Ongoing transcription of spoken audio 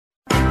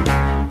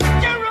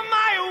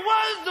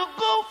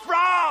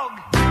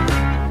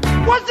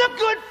Was a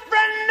good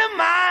friend of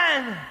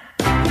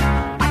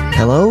mine.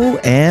 Hello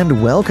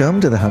and welcome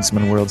to the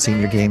Huntsman World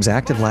Senior Games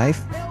Active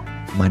Life.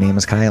 My name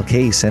is Kyle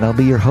Case and I'll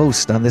be your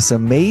host on this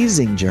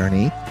amazing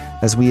journey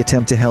as we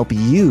attempt to help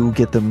you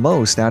get the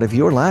most out of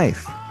your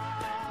life.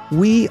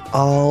 We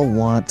all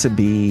want to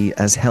be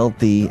as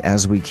healthy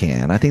as we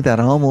can. I think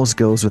that almost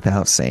goes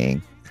without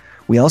saying.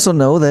 We also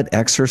know that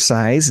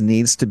exercise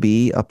needs to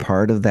be a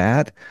part of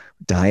that.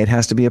 Diet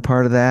has to be a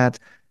part of that.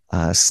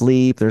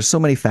 Sleep. There's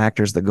so many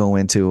factors that go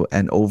into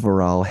an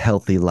overall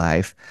healthy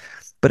life.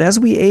 But as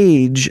we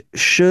age,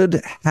 should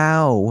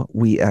how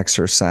we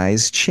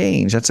exercise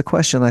change? That's a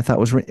question I thought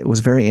was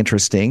very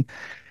interesting.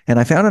 And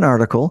I found an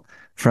article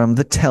from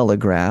The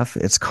Telegraph.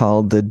 It's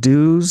called The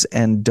Do's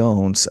and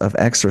Don'ts of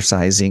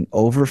Exercising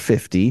Over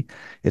 50.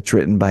 It's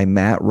written by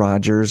Matt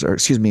Roberts.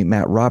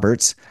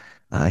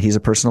 He's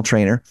a personal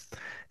trainer.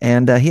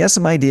 And he has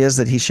some ideas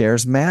that he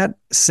shares. Matt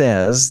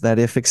says that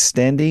if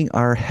extending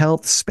our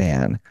health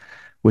span,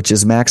 which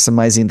is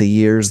maximizing the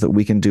years that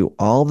we can do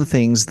all the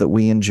things that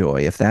we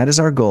enjoy, if that is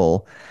our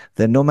goal,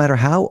 then no matter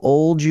how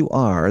old you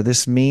are,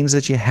 this means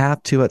that you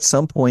have to at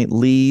some point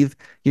leave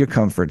your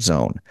comfort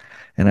zone.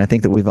 And I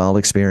think that we've all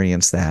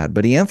experienced that.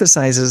 But he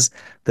emphasizes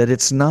that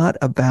it's not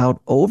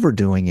about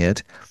overdoing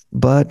it,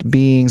 but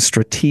being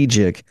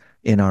strategic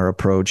in our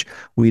approach.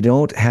 We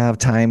don't have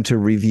time to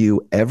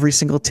review every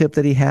single tip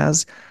that he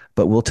has,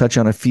 but we'll touch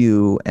on a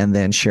few and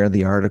then share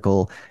the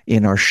article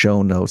in our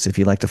show notes if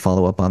you'd like to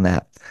follow up on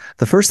that.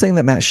 The first thing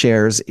that Matt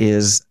shares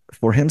is,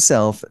 for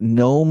himself,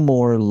 no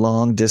more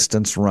long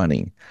distance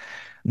running.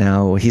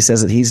 Now, he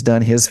says that he's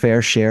done his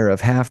fair share of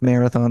half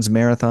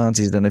marathons.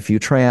 He's done a few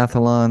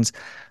triathlons,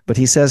 but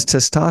he says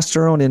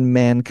testosterone in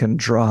men can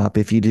drop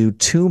if you do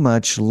too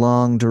much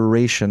long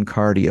duration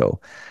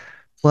cardio.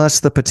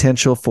 Plus, the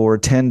potential for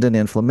tendon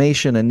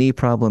inflammation and knee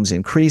problems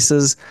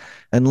increases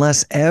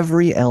unless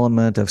every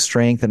element of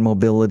strength and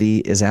mobility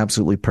is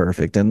absolutely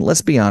perfect. And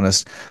let's be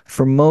honest,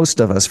 for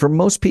most of us, for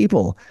most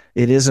people,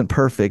 it isn't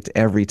perfect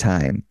every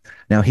time.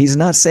 Now, he's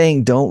not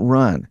saying don't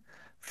run.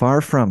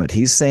 Far from it.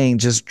 He's saying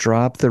just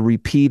drop the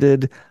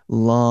repeated,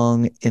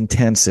 long,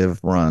 intensive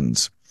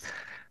runs.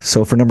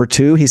 So for number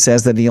 2, he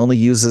says that he only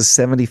uses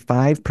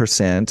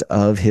 75%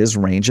 of his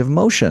range of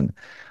motion.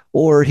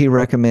 Or he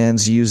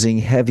recommends using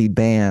heavy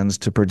bands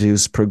to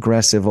produce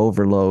progressive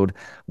overload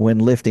when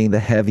lifting the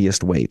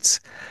heaviest weights.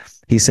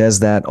 He says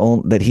that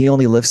he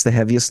only lifts the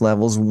heaviest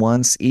levels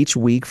once each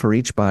week for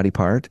each body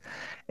part.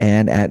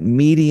 And at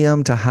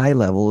medium to high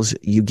levels,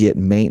 you get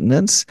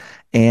maintenance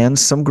and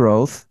some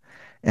growth.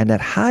 And at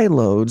high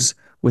loads,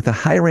 with a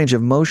high range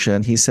of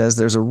motion, he says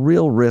there's a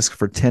real risk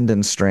for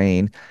tendon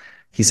strain.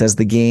 He says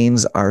the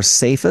gains are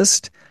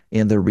safest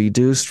in the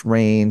reduced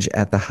range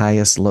at the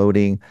highest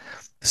loading.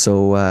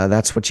 So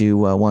that's what you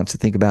want to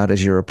think about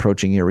as you're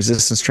approaching your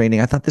resistance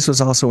training. I thought this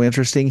was also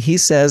interesting. He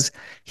says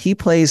he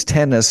plays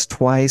tennis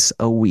twice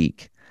a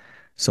week.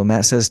 So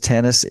Matt says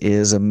tennis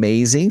is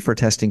amazing for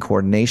testing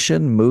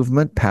coordination,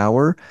 movement,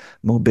 power,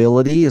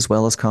 mobility, as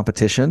well as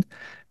competition.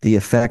 The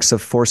effects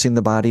of forcing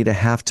the body to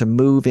have to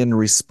move in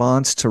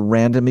response to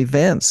random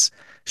events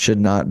should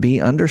not be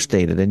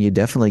understated, and you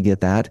definitely get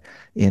that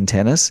in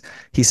tennis.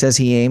 He says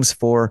he aims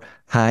for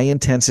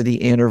high-intensity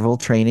interval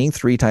training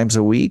 3 times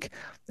a week.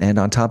 And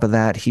on top of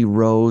that, he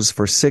rows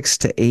for 6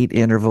 to 8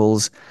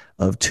 intervals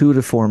of 2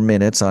 to 4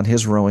 minutes on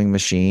his rowing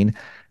machine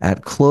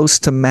at close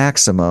to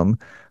maximum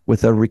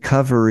with a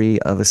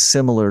recovery of a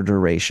similar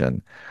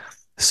duration.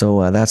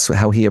 So that's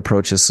how he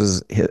approaches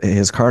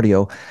his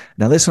cardio.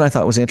 Now, this one I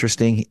thought was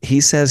interesting.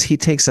 He says he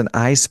takes an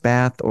ice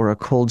bath or a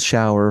cold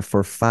shower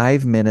for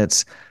 5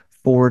 minutes,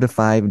 4 to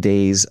 5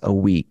 days a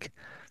week.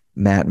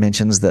 Matt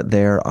mentions that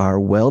there are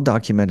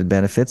well-documented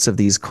benefits of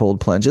these cold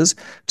plunges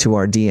to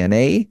our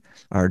DNA,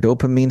 our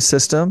dopamine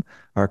system,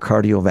 our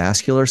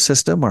cardiovascular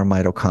system, our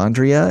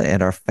mitochondria,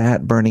 and our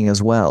fat burning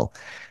as well.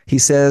 He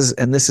says,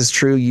 and this is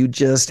true, you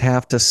just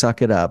have to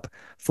suck it up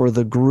for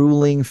the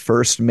grueling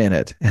first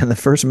minute. And the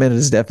first minute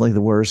is definitely the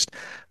worst.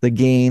 The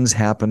gains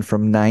happen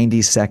from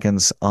 90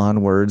 seconds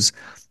onwards.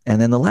 And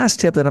then the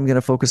last tip that I'm going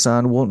to focus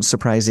on won't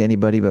surprise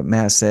anybody, but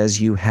Matt says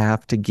you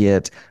have to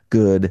get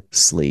good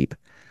sleep.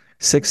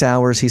 6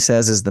 hours, he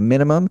says, is the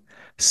minimum.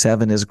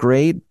 7 is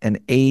great, and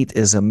 8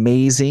 is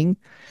amazing.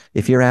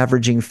 If you're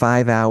averaging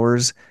 5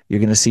 hours, you're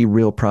going to see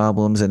real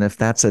problems. And if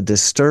that's a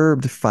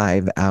disturbed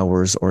 5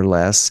 hours or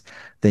less,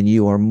 then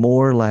you are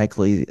more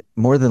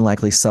than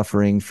likely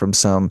suffering from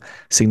some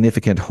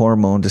significant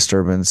hormone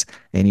disturbance,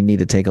 and you need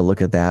to take a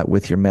look at that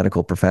with your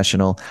medical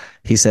professional.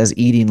 He says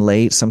eating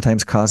late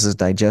sometimes causes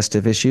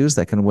digestive issues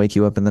that can wake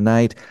you up in the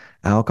night.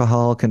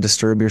 Alcohol can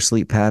disturb your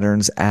sleep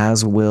patterns,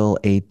 as will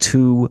a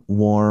too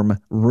warm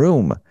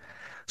room.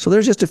 So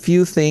there's just a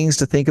few things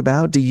to think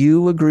about. Do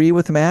you agree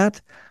with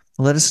Matt?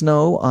 Let us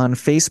know on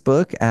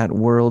Facebook at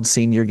World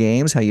Senior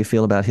Games how you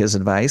feel about his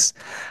advice.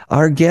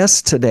 Our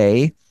guest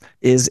today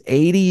is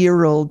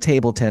 80-year-old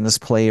table tennis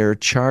player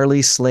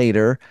Charlie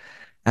Slater.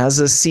 As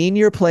a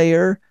senior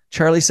player,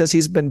 Charlie says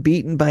he's been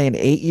beaten by an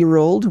 8-year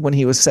old when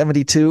he was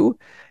 72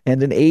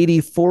 and an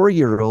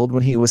 84-year-old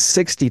when he was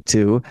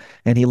 62.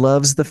 And he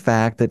loves the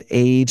fact that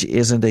age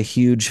isn't a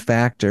huge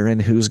factor in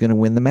who's going to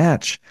win the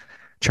match.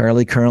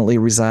 Charlie currently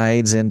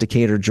resides in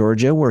Decatur,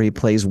 Georgia, where he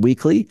plays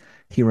weekly.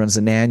 He runs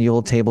an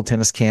annual table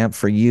tennis camp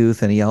for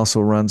youth, and he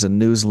also runs a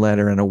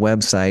newsletter and a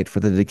website for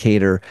the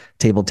Decatur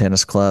Table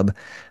Tennis Club.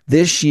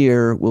 This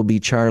year will be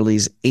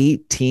Charlie's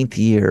 18th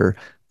year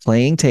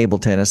playing table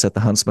tennis at the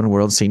Huntsman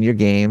World Senior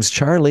Games.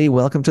 Charlie,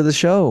 welcome to the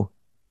show.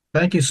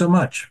 Thank you so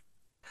much.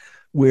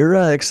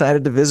 We're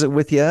excited to visit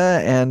with you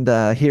and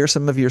hear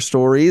some of your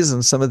stories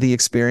and some of the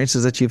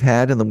experiences that you've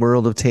had in the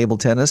world of table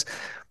tennis.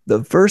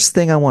 The first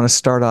thing I want to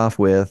start off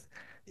with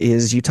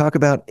is you talk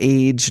about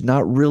age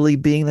not really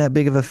being that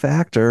big of a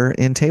factor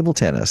in table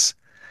tennis.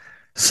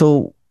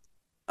 So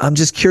I'm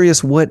just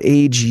curious what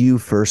age you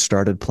first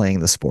started playing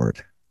the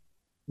sport.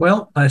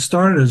 Well, I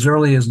started as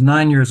early as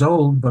 9 years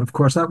old, but of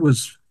course that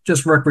was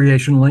just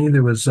recreationally.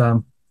 There was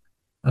a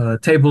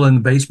table in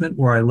the basement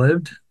where I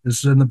lived. This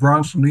is in the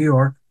Bronx, New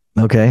York,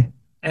 Okay.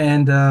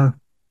 and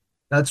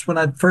that's when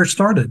I first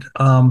started.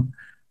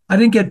 I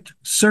didn't get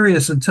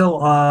serious until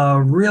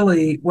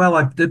really, well,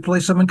 I did play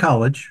some in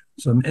college,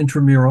 some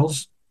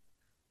intramurals.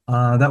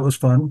 That was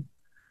fun.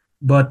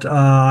 But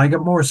I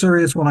got more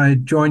serious when I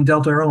joined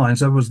Delta Airlines.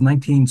 That was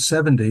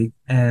 1970,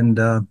 and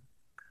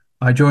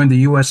I joined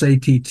the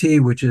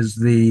USATT, which is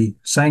the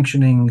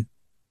sanctioning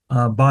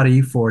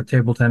body for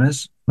table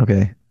tennis.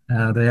 Okay.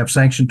 They have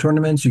sanctioned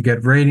tournaments, you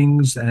get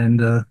ratings,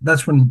 and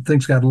that's when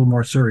things got a little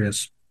more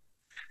serious.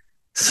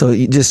 So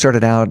you just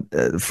started out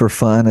for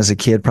fun as a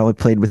kid, probably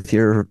played with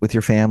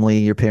your family,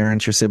 your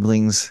parents, your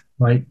siblings,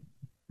 Right,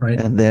 right.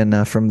 and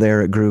then from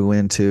there it grew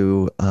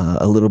into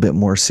a little bit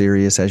more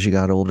serious as you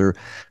got older.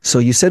 So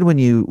you said when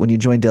you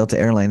joined Delta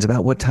Airlines,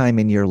 about what time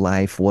in your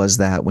life was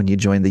that when you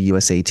joined the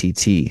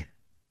USATT?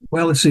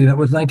 Well, let's see, that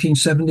was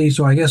 1970,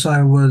 so I guess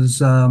I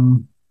was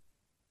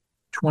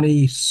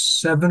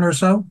 27 or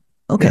so.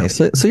 Yeah, Okay,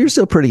 so you're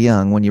still pretty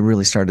young when you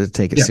really started to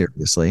take it yeah,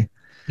 seriously.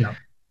 yeah.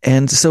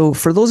 And so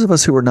for those of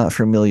us who are not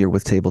familiar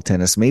with table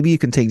tennis, maybe you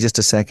can take just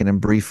a second and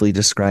briefly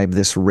describe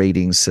this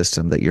rating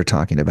system that you're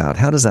talking about.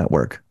 How does that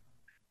work?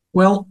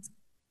 Well,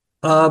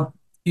 uh,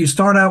 you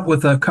start out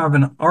with a kind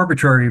of an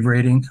arbitrary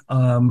rating.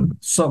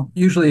 So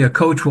usually a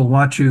coach will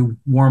watch you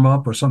warm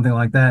up or something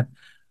like that,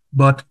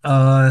 but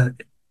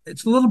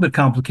it's a little bit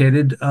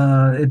complicated.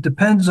 It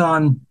depends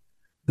on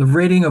the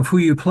rating of who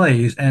you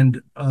play and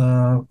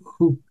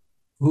who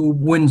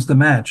wins the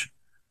match.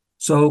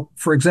 So,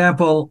 for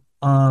example,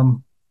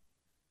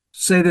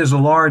 say there's a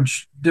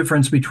large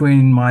difference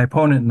between my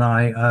opponent and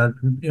I.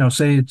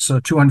 Say it's a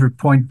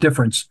 200-point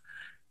difference.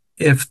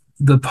 If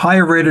the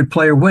higher rated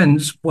player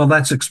wins, well,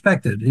 that's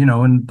expected,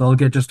 and they'll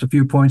get just a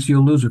few points,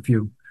 you'll lose a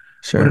few.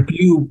 But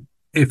Sure.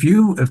 if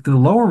the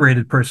lower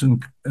rated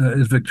person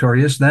is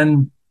victorious,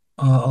 then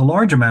a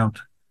large amount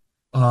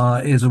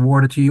is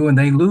awarded to you, and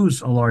they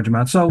lose a large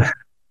amount. So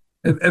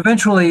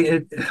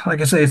eventually,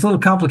 like I say, it's a little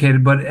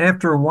complicated, but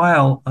after a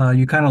while,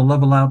 you kind of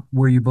level out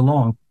where you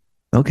belong.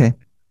 Okay.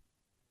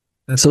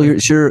 That's So you're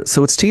basically sure,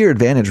 so it's to your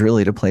advantage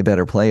really to play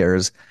better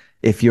players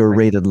if you're right.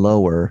 rated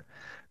lower,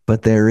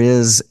 but there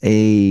is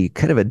a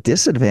kind of a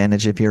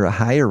disadvantage if you're a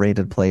higher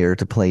rated player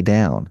to play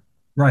down.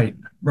 Right,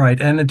 right.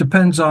 And it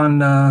depends on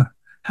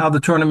how the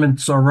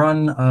tournaments are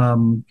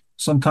run.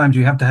 Sometimes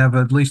you have to have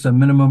at least a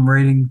minimum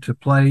rating to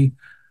play.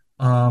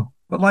 But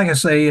like I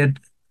say,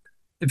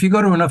 if you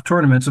go to enough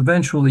tournaments,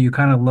 eventually you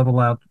kind of level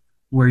out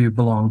where you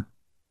belong.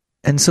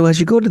 And so as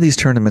you go to these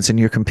tournaments and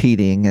you're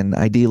competing, and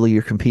ideally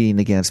you're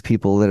competing against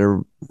people that are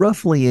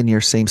roughly in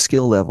your same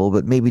skill level,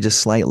 but maybe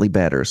just slightly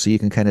better, so you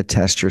can kind of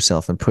test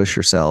yourself and push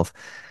yourself.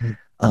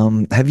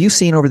 Have you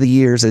seen over the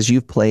years as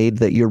you've played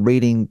that your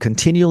rating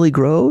continually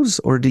grows,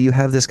 or do you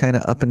have this kind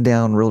of up and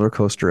down roller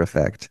coaster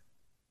effect?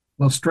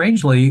 Well,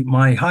 strangely,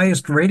 my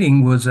highest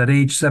rating was at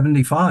age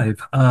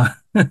 75.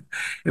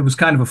 It was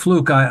kind of a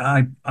fluke.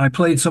 I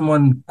played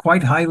someone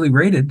quite highly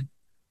rated,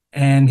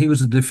 and he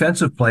was a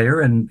defensive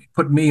player and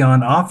put me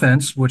on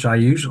offense, which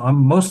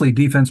I'm mostly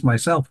defense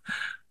myself.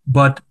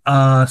 But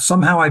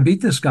somehow I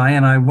beat this guy,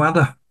 and I wound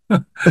up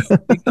being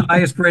the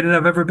highest rated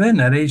I've ever been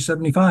at age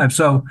 75.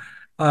 So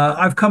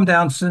I've come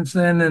down since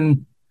then,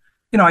 and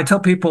I tell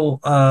people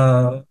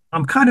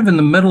I'm kind of in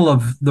the middle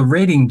of the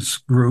ratings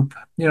group.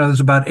 There's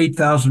about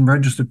 8,000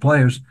 registered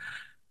players,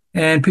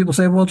 and people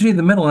say, "Well, gee,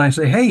 the middle," and I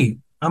say, "Hey,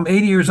 I'm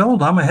 80 years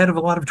old. I'm ahead of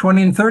a lot of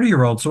 20 and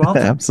 30-year-olds, so I'll take the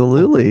middle."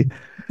 Absolutely,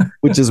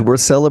 which is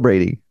worth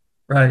celebrating.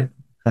 Right.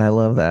 I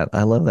love that.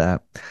 I love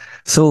that.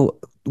 So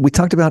we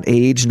talked about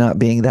age not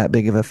being that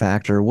big of a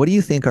factor. What do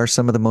you think are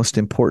some of the most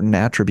important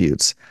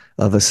attributes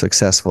of a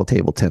successful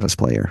table tennis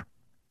player?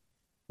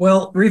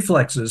 Well,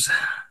 reflexes.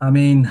 I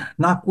mean,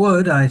 knock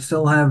wood, I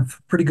still have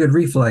pretty good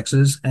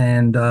reflexes,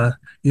 and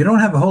you don't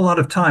have a whole lot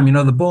of time.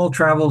 The ball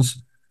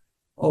travels,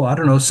 oh, I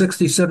don't know,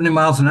 60, 70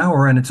 miles an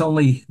hour, and it's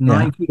only Yeah.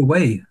 9 feet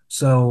away.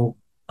 So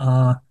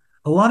a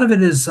lot of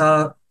it is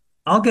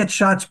I'll get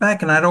shots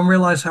back and I don't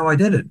realize how I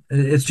did it.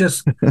 It's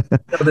just,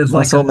 there's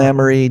like Muscle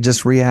memory,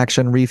 just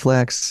reaction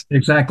reflex.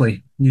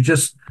 exactly. You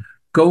just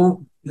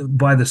go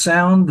by the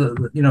sound,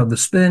 the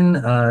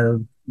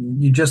spin.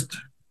 You just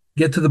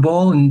get to the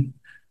ball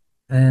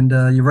and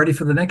you're ready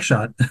for the next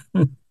shot.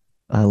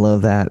 I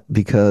love that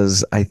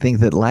because I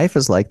think that life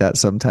is like that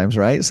sometimes,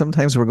 right?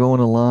 Sometimes we're going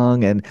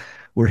along and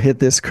we're hit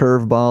this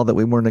curveball that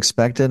we weren't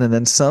expecting, and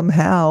then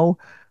somehow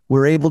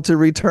we're able to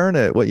return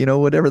it.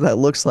 Whatever that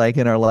looks like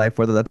in our life,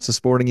 whether that's a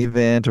sporting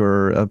event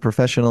or a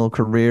professional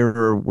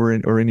career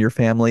or in your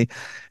family.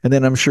 And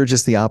then I'm sure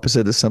just the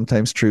opposite is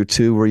sometimes true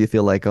too, where you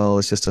feel like, oh,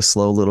 it's just a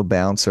slow little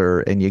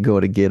bouncer, and you go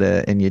to get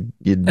it, and you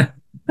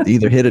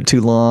either hit it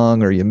too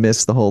long or you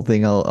miss the whole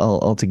thing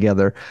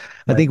altogether.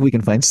 I Right. think we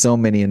can find so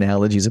many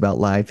analogies about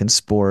life and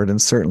sport, and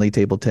certainly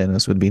table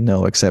tennis would be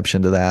no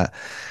exception to that.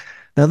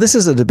 Now, this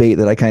is a debate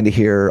that I kind of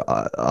hear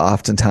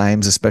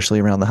oftentimes, especially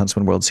around the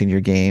Huntsman World Senior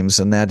Games,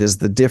 and that is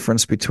the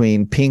difference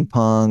between ping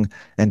pong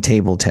and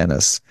table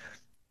tennis.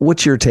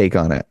 What's your take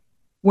on it?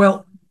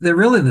 Well, they're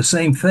really the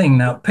same thing.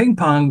 Now, ping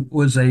pong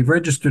was a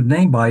registered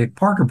name by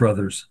Parker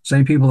Brothers,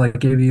 same people that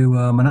gave you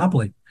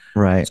Monopoly.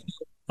 Right.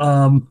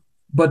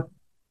 But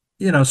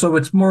so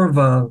it's more of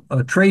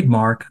a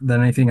trademark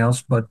than anything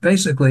else. But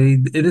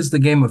basically, it is the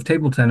game of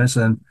table tennis.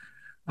 And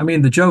I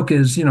mean, the joke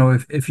is,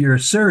 if you're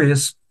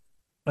serious,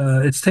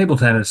 it's table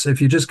tennis. If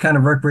you're just kind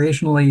of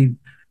recreationally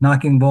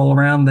knocking ball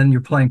around, then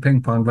you're playing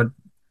ping pong. But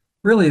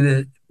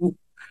really,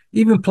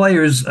 even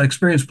players,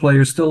 experienced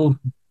players, still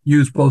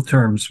use both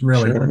terms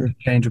really Sure.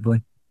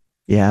 interchangeably.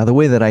 Yeah, the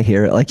way that I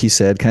hear it, like you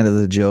said, kind of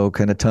the joke,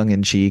 kind of tongue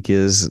in cheek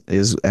is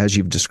as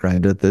you've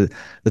described it. The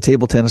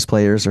table tennis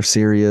players are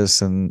serious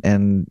and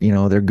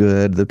they're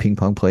good. The ping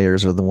pong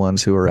players are the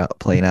ones who are out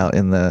playing out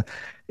in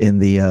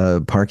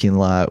the parking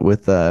lot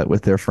with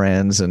their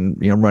friends and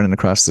running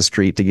across the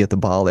street to get the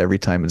ball every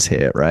time it's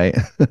hit, right?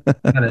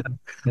 Got it.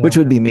 Yeah. Which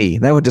would be me.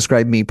 That would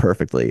describe me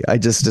perfectly. I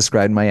just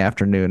described my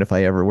afternoon if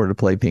I ever were to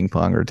play ping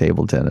pong or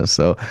table tennis.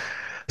 So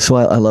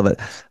I love it.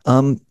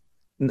 Um,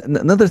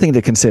 Another thing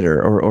to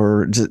consider,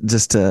 or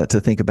just to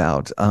think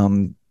about,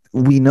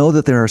 we know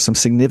that there are some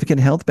significant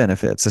health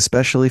benefits,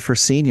 especially for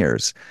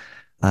seniors.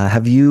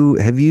 Have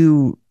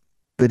you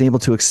been able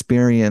to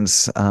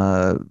experience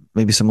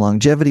maybe some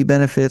longevity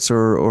benefits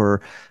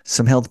or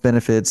some health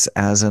benefits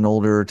as an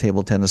older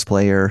table tennis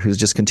player who's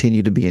just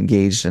continued to be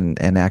engaged and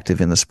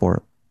active in the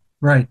sport?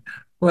 Right.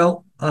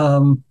 Well,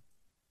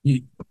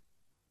 you,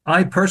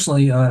 I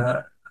personally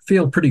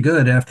feel pretty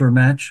good after a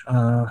match.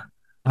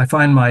 I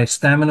find my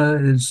stamina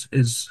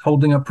is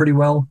holding up pretty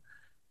well.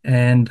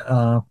 And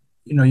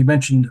you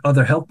mentioned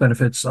other health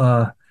benefits.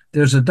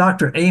 There's a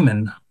Dr.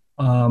 Amen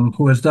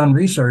who has done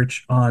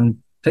research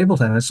on table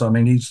tennis. I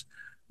mean, he's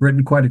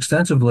written quite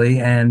extensively,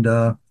 and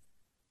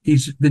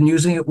he's been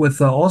using it with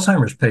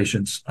Alzheimer's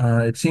patients.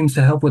 It seems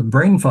to help with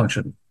brain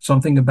function,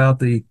 something about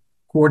the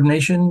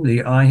coordination,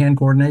 the eye-hand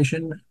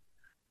coordination.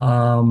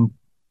 Um,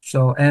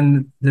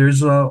 and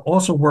there's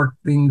also work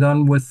being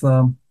done with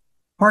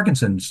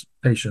Parkinson's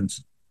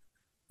patients.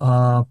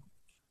 Uh,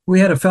 we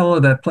had a fellow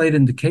that played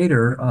in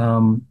Decatur.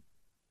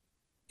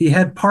 He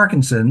had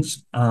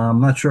Parkinson's. I'm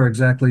not sure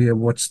exactly at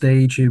what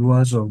stage he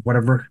was or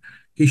whatever.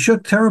 He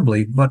shook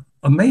terribly, but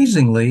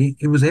amazingly,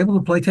 he was able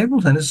to play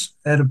table tennis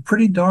at a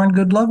pretty darn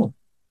good level.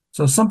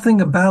 So something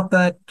about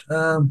that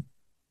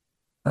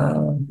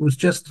was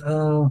just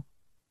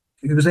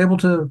he was able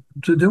to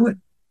do it.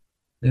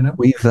 You know,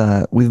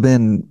 We've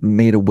been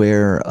made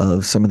aware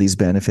of some of these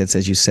benefits,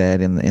 as you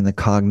said, in the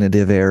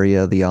cognitive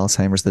area, the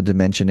Alzheimer's, the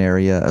dementia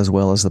area, as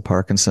well as the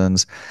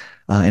Parkinson's.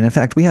 And in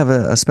fact, we have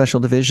a special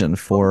division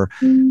for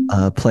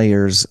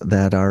players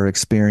that are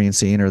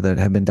experiencing or that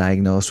have been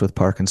diagnosed with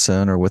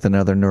Parkinson or with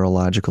another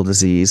neurological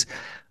disease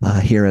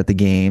here at the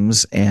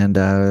games. And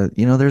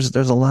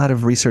there's a lot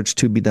of research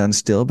to be done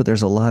still, but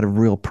there's a lot of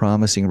real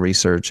promising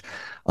research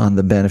on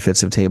the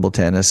benefits of table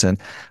tennis. And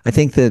I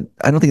don't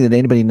think that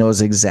anybody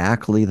knows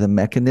exactly the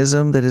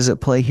mechanism that is at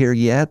play here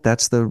yet.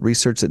 That's the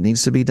research that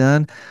needs to be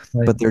done.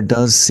 right, But there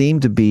does seem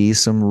to be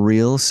some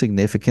real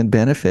significant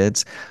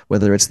benefits,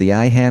 whether it's the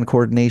eye-hand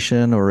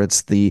coordination or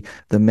it's the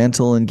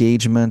mental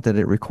engagement that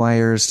it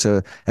requires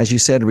to, as you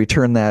said,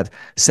 return that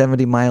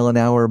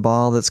 70-mile-an-hour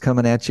ball that's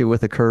coming at you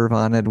with a curve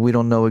on it. We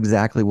don't know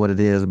exactly what it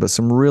is, but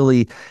some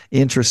really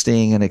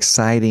interesting and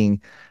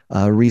exciting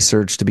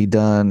research to be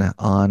done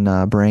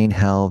on brain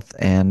health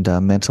and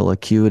mental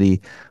acuity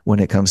when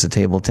it comes to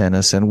table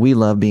tennis. And we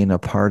love being a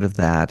part of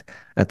that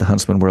at the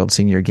Huntsman World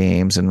Senior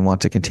Games and want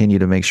to continue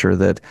to make sure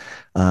that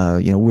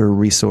we're a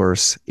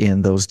resource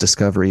in those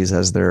discoveries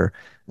as they're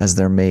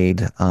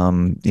made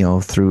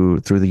through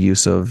the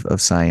use of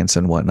science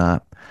and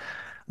whatnot.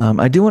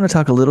 I do want to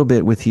talk a little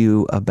bit with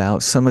you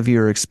about some of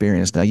your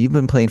experience. Now, you've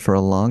been playing for a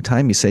long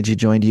time. You said you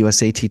joined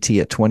USATT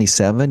at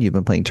 27. You've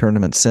been playing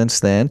tournaments since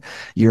then.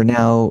 You're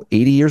now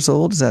 80 years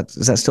old. Is that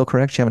still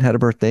correct? You haven't had a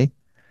birthday?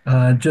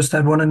 Just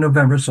had one in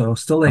November, so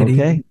still 80.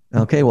 Okay.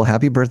 Okay. Well,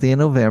 happy birthday in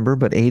November,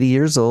 but 80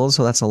 years old,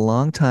 so that's a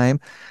long time.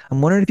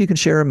 I'm wondering if you can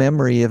share a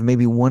memory of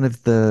maybe one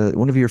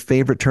of your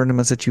favorite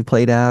tournaments that you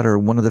played at or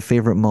one of the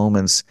favorite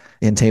moments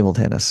in table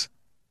tennis.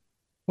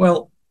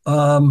 Well,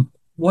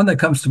 one that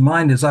comes to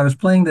mind is I was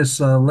playing this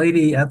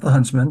lady at the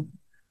Huntsman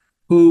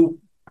who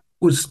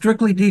was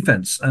strictly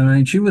defense. I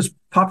mean, she was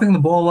popping the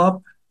ball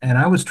up, and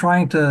I was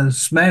trying to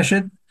smash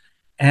it,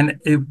 and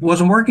it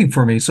wasn't working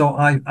for me. So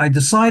I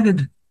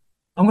decided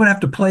I'm going to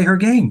have to play her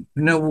game.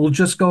 We'll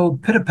just go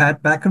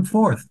pit-a-pat back and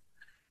forth.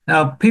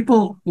 Now,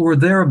 people who were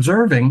there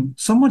observing,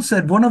 someone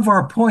said one of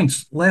our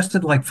points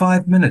lasted like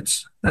 5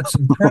 minutes. That's Oh,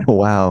 incredible.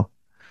 wow.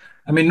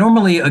 I mean,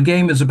 normally a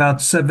game is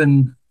about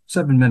seven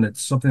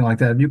minutes, something like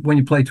that, when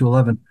you play to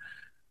 11.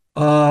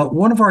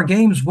 One of our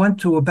games went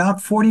to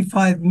about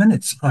 45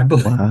 minutes, I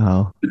believe.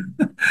 Wow.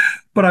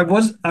 But I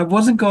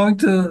wasn't going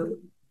to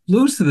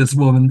lose to this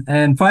woman.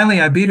 And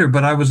finally I beat her,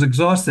 but I was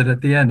exhausted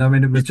at the end. I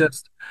mean, it was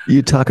just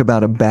You talk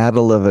about a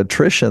battle of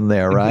attrition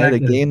there, right? A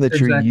exactly, game that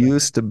you're exactly.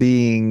 used to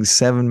being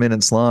 7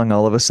 minutes long,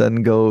 all of a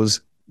sudden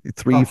goes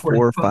three, About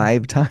four, 45.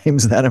 five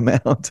times that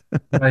amount.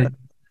 Right.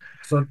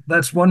 So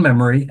that's one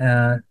memory.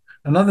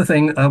 Another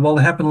thing, well,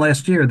 it happened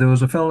last year. There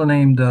was a fellow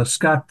named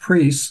Scott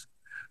Priest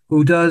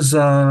who does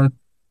kind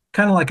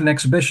of like an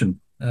exhibition,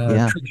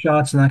 Yeah. trick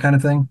shots and that kind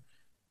of thing.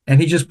 And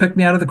he just picked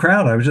me out of the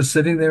crowd. I was just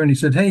sitting there and he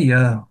said, "Hey,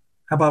 how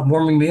about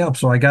warming me up?"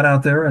 So I got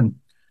out there and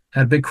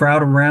had a big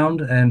crowd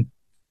around. And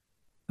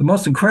the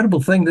most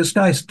incredible thing, this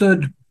guy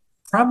stood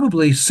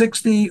probably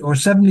 60 or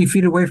 70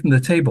 feet away from the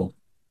table.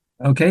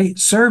 Okay,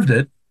 served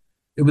it.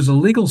 It was a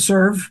legal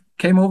serve,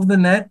 came over the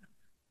net,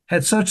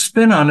 had such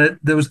spin on it,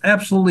 there was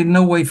absolutely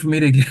no way for me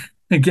to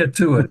to get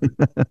to it.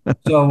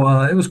 So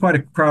it was quite a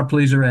crowd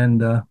pleaser,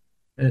 and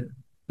it,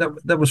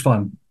 that was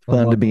fun. Fun, Fun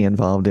to lot of be fun.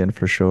 involved in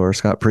for sure.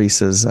 Scott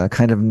Priest is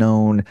kind of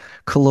known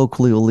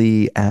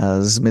colloquially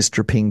as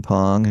Mr. Ping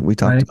Pong. We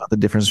talked Right, about the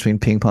difference between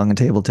ping pong and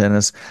table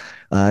tennis.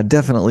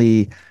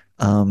 Definitely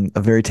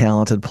a very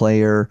talented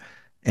player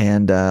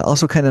and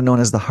also kind of known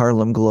as the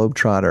Harlem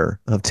Globetrotter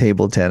of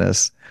table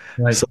tennis.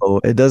 right, So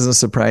it doesn't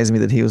surprise me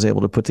that he was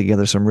able to put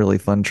together some really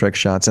fun trick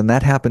shots. And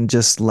that happened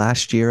just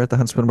last year at the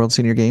Huntsman World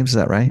Senior Games. Is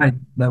that right? right.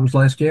 That was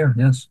last year.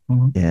 Yes.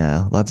 Mhm.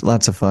 Yeah,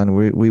 lots of fun.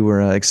 We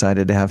were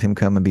excited to have him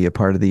come and be a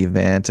part of the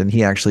event, and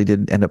he actually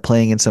did end up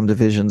playing in some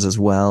divisions as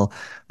well.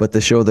 But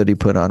the show that he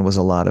put on was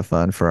a lot of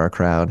fun for our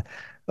crowd.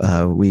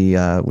 We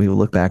will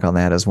look back on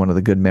that as one of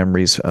the good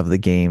memories of the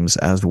games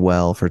as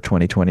well for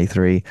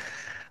 2023.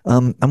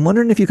 I'm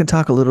wondering if you can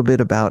talk a little bit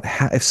about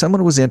how, if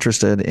someone was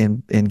interested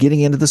in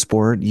getting into the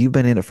sport. You've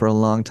been in it for a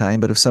long time,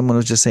 but if someone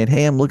was just saying,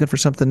 "Hey, I'm looking for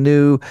something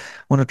new,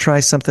 want to try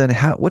something,"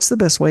 what's the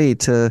best way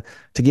to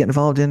get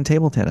involved in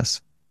table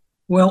tennis?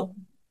 Well,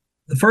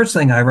 the first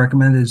thing I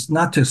recommend is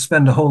not to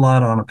spend a whole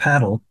lot on a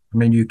paddle. I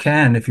mean, you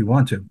can if you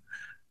want to,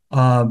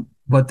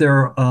 but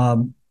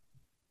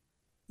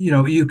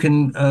you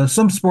can.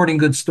 Some sporting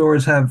goods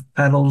stores have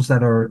paddles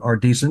that are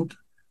decent.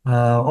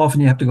 Often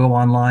you have to go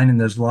online, and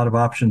there's a lot of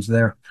options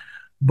there.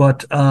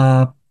 But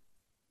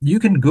you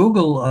can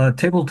Google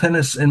table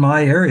tennis in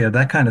my area,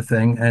 that kind of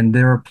thing, and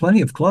there are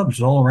plenty of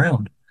clubs all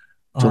around.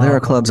 So there Uh, are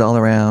clubs all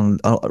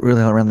around,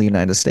 really all around the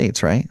United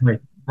States, right? right,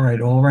 right,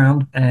 all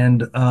around.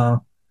 And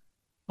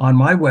on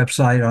my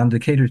website on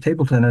Decatur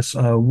Table Tennis,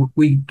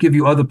 we give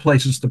you other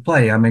places to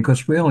play. I mean,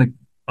 because we only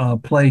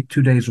play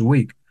 2 days a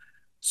week.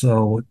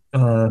 So,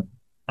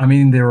 I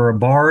mean, there are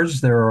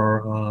bars, there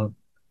are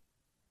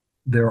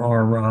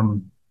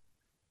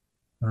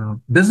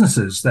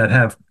businesses that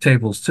have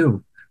tables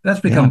too. That's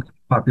Yeah. become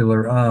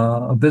popular.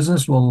 A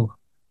business will,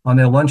 on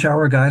their lunch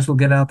hour, guys will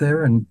get out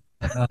there and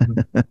uh,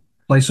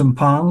 play some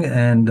pong,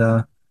 and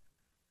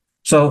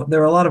so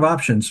there are a lot of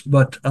options.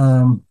 But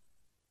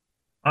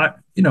I,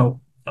 you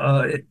know,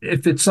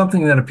 if it's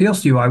something that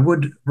appeals to you, I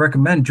would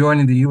recommend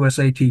joining the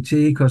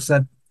USATT because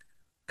that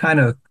kind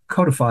of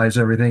codifies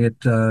everything.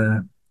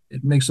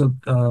 It makes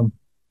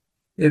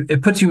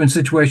it puts you in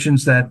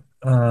situations that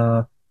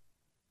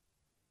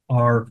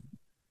are,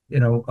 you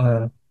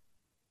know,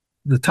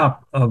 the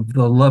top of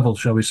the level,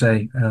 shall we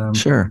say,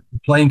 Sure.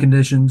 playing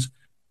conditions,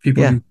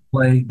 people Yeah. you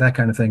play, that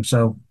kind of thing.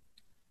 So,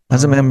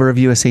 As a uh, member of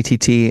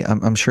USATT,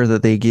 I'm sure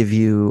that they give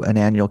you an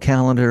annual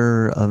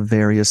calendar of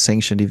various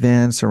sanctioned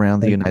events around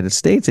the right, United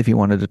States if you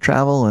wanted to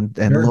travel and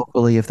sure,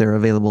 locally if they're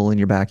available in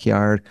your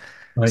backyard.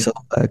 right. So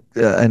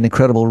an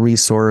incredible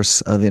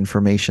resource of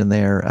information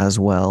there as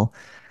well.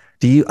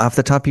 Do you, off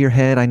the top of your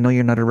head, I know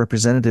you're not a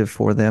representative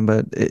for them,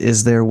 but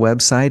is their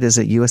website, is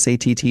it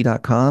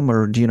usatt.com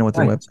or do you know what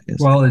their Right. website is?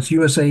 Well, it's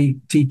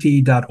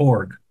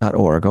usatt.org.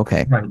 .org.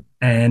 Okay. Right.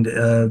 And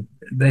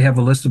they have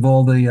a list of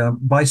all the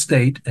by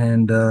state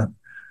and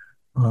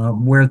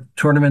where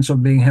tournaments are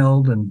being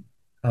held and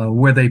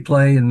where they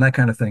play and that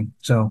kind of thing.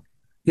 So,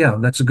 yeah,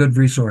 that's a good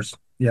resource.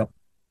 Yeah.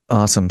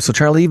 Awesome. So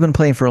Charlie, you've been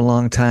playing for a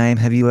long time.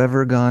 Have you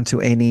ever gone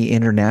to any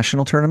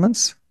international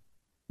tournaments?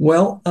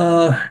 Well,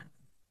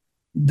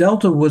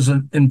 Delta was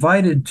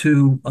invited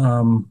to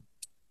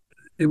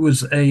it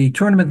was a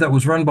tournament that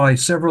was run by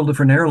several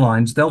different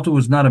airlines. Delta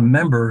was not a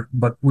member,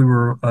 but we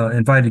were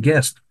invited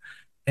guests.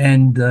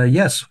 And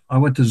yes, I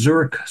went to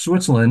Zurich,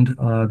 Switzerland.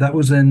 That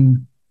was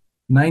in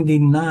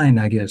 99,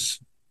 I guess.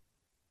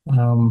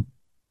 Um,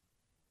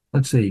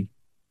 let's see.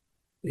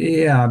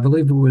 Yeah, I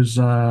believe it was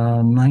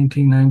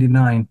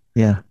 1999.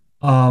 Yeah,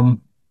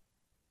 Um,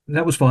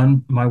 that was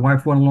fun. My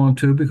wife went along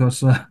too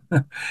because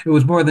it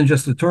was more than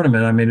just a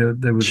tournament. I mean,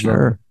 there was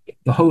sure.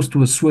 the host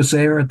was Swiss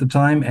Air at the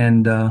time,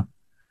 and there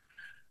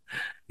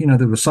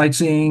was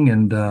sightseeing,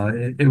 and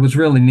it was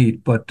really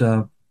neat. But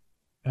So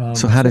um,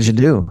 how did you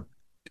do?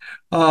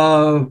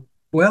 uh,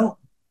 well,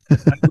 I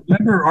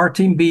remember our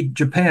team beat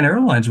Japan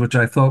Airlines, which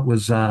I thought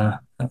was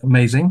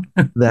amazing.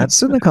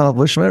 That's an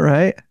accomplishment,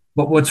 right?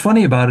 But what's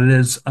funny about it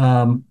is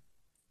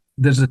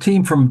there's a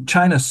team from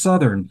China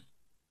Southern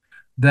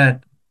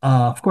that,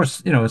 of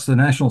course, it's the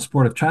national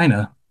sport of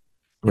China.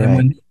 And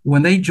Right.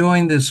 when they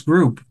joined this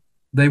group,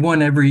 they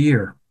won every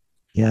year.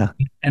 Yeah,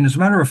 And as a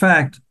matter of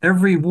fact,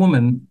 every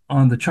woman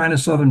on the China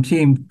Southern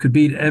team could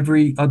beat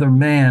every other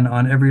man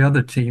on every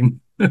other team.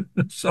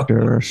 So,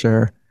 sure,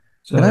 sure.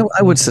 And I, so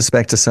I would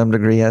suspect to some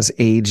degree, as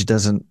age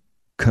doesn't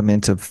come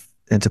into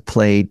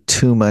play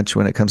too much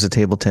when it comes to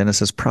table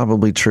tennis, is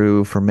probably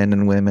true for men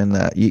and women.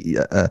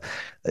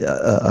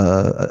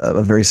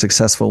 A very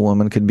successful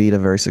woman could beat a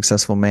very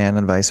successful man,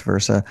 and vice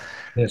versa.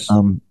 yes,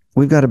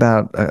 We've got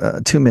about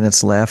 2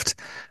 minutes left.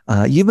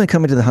 You've been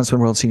coming to the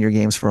Huntsman World Senior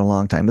Games for a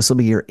long time. This will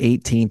be your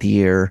 18th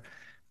year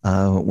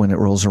when it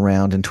rolls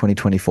around in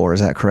 2024. Is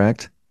that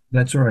correct?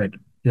 that's right.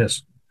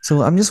 Yes.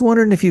 So I'm just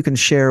wondering if you can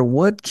share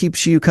what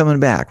keeps you coming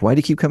back. Why do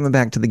you keep coming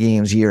back to the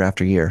games year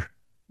after year?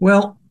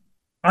 Well,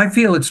 I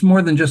feel it's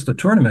more than just a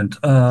tournament.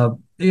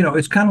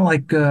 It's kind of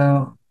like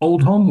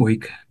old home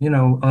week.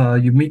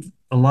 You meet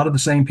a lot of the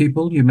same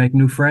people, you make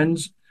new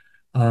friends.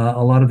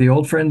 A lot of the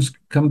old friends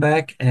come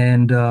back,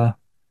 and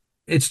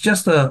it's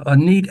just a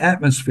neat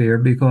atmosphere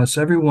because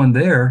everyone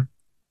there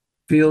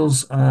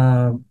feels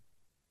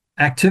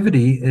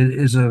activity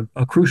is a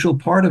crucial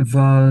part of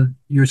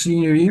your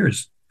senior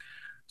years.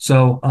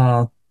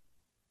 So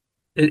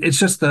it's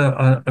just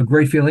a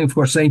great feeling. Of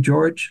course, St.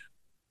 George,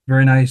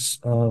 very nice.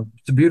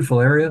 It's a beautiful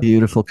area,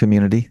 Beautiful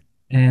community.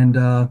 and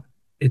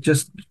it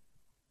just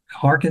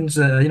harkens.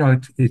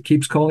 It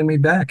keeps calling me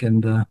back,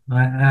 and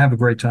I have a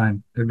great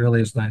time. It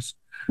really is nice.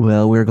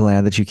 Well, we're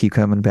glad that you keep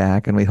coming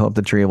back, and we hope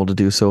that you're able to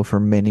do so for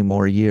many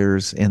more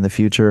years in the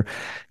future.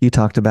 You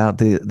talked about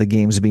the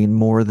games being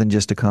more than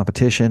just a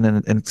competition,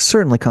 and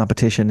certainly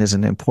competition is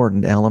an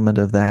important element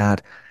of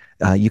that.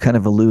 You kind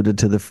of alluded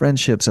to the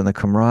friendships and the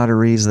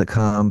camaraderies that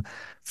come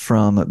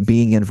from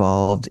being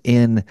involved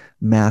in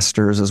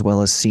masters as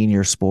well as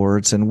senior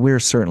sports, and we're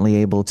certainly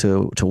able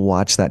to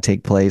watch that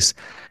take place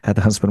at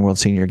the Huntsman World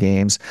Senior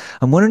Games.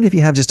 I'm wondering if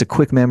you have just a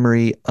quick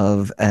memory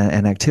of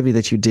an activity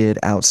that you did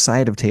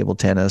outside of table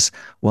tennis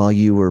while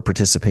you were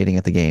participating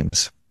at the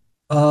games.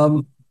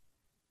 Um,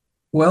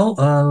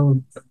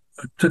 well,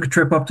 took a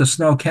trip up to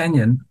Snow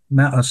Canyon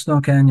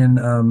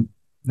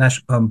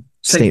State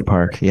State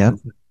Park. Park, yeah.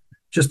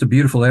 Just a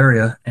beautiful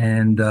area,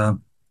 and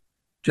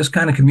just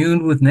kind of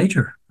communed with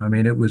nature. I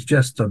mean, it was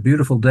just a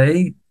beautiful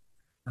day.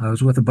 I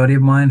was with a buddy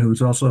of mine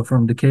who's also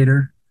from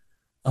Decatur,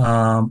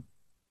 um,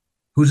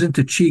 who's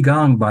into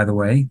Qigong, by the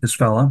way, this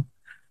fella.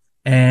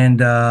 And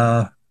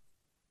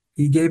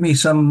he gave me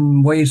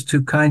some ways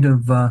to kind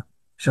of,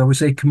 shall we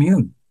say,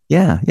 commune.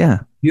 Yeah,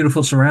 yeah.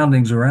 Beautiful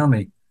surroundings around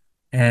me.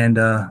 And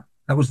that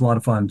was a lot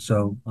of fun.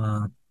 So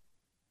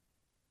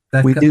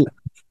that, We do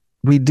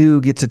we do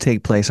get to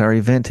take place. Our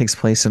event takes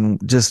place in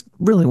just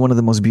really one of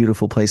the most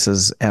beautiful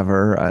places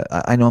ever.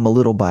 I know I'm a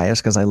little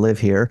biased because I live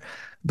here,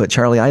 but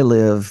Charlie, I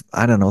live,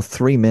 I don't know,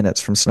 3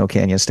 minutes from Snow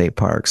Canyon State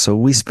Park. So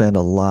we spend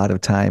a lot of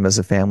time as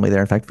a family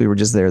there. In fact, we were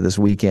just there this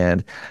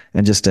weekend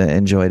and just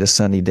enjoyed a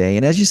sunny day.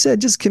 And as you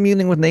said, just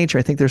communing with nature,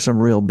 I think there's some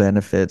real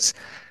benefits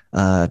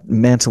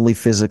mentally,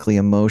 physically,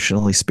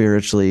 emotionally,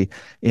 spiritually,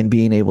 in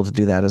being able to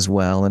do that as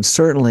well. And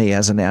certainly,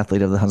 as an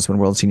athlete of the Huntsman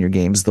World Senior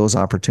Games, those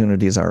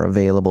opportunities are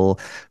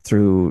available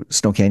through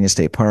Snow Canyon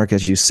State Park,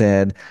 as you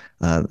said.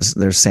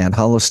 There's Sand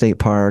Hollow State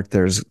Park.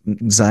 There's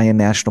Zion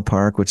National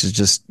Park, which is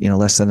just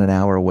less than an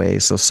hour away.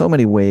 So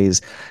many ways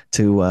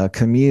to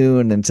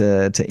commune and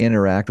to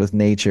interact with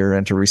nature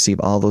and to receive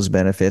all those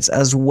benefits,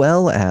 as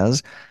well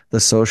as the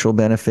social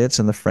benefits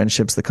and the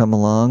friendships that come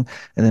along,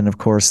 and then of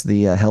course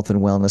the health and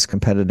wellness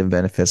competitive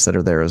benefits that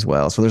are there as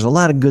well. So there's a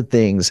lot of good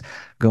things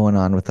going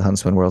on with the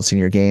Huntsman World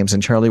Senior Games.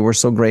 And Charlie, we're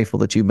so grateful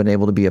that you've been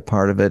able to be a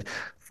part of it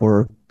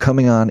for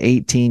coming on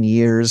 18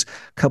 years,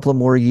 a couple of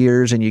more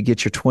years, and you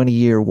get your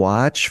 20-year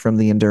watch from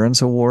the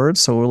Endurance Awards.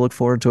 So we'll look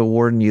forward to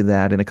awarding you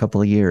that in a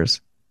couple of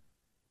years.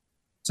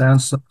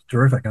 sounds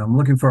terrific. I'm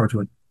looking forward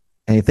to it.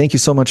 Hey, thank you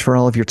so much for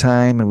all of your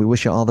time, and we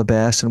wish you all the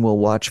best. And we'll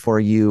watch for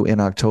you in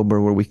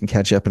October where we can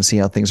catch up and see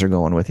how things are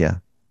going with you.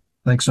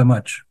 Thanks so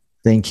much.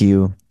 Thank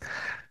you.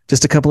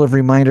 Just a couple of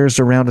reminders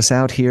to round us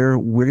out here.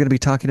 We're going to be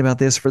talking about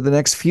this for the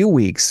next few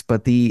weeks,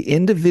 but the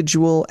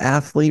individual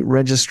athlete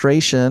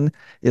registration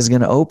is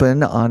going to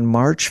open on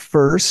March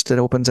 1st. It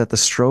opens at the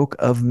stroke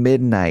of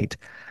midnight.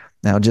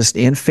 Now, just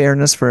in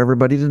fairness for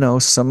everybody to know,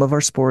 some of our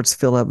sports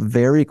fill up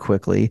very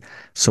quickly.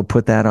 So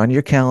put that on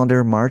your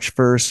calendar, March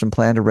 1st, and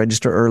plan to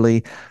register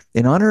early.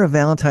 In honor of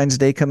Valentine's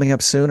Day coming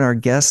up soon, our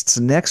guests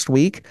next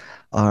week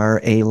are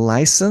a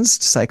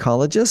licensed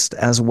psychologist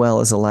as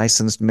well as a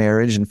licensed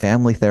marriage and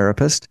family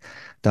therapist.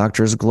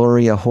 Doctors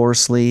Gloria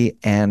Horsley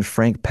and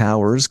Frank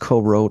Powers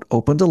co-wrote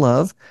Open to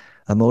Love,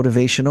 a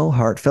motivational,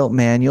 heartfelt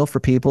manual for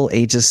people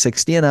ages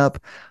 60 and up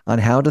on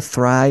how to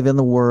thrive in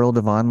the world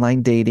of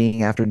online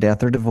dating after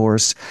death or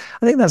divorce.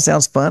 I think that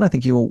sounds fun. I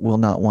think you will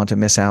not want to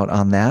miss out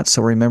on that.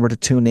 So remember to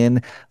tune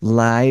in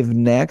live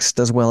next,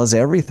 as well as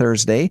every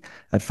Thursday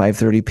at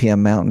 5:30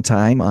 p.m. Mountain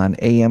Time on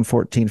AM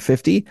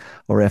 1450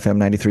 or FM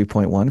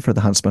 93.1 for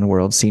the Huntsman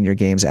World Senior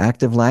Games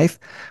Active Life.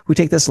 We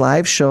take this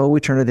live show, we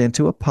turn it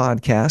into a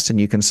podcast, and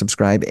you can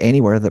subscribe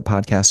anywhere that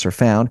podcasts are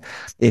found.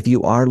 If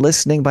you are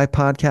listening by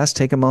podcast,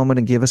 take a moment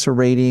and give us a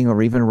rating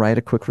or even write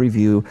a quick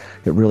review.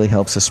 It really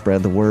helps us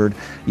spread the word.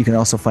 You can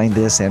also find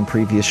this and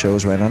previous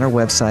shows right on our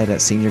website at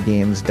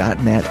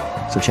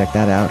seniorgames.net, so check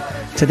that out.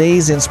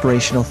 Today's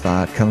inspirational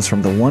thought comes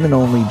from the one and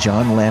only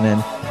John Lennon,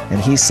 and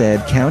he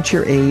said, "Count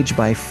your age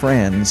by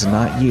friends,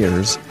 not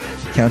years.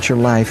 Count your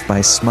life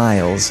by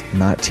smiles,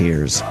 not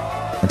tears."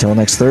 Until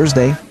next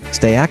Thursday,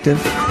 stay active.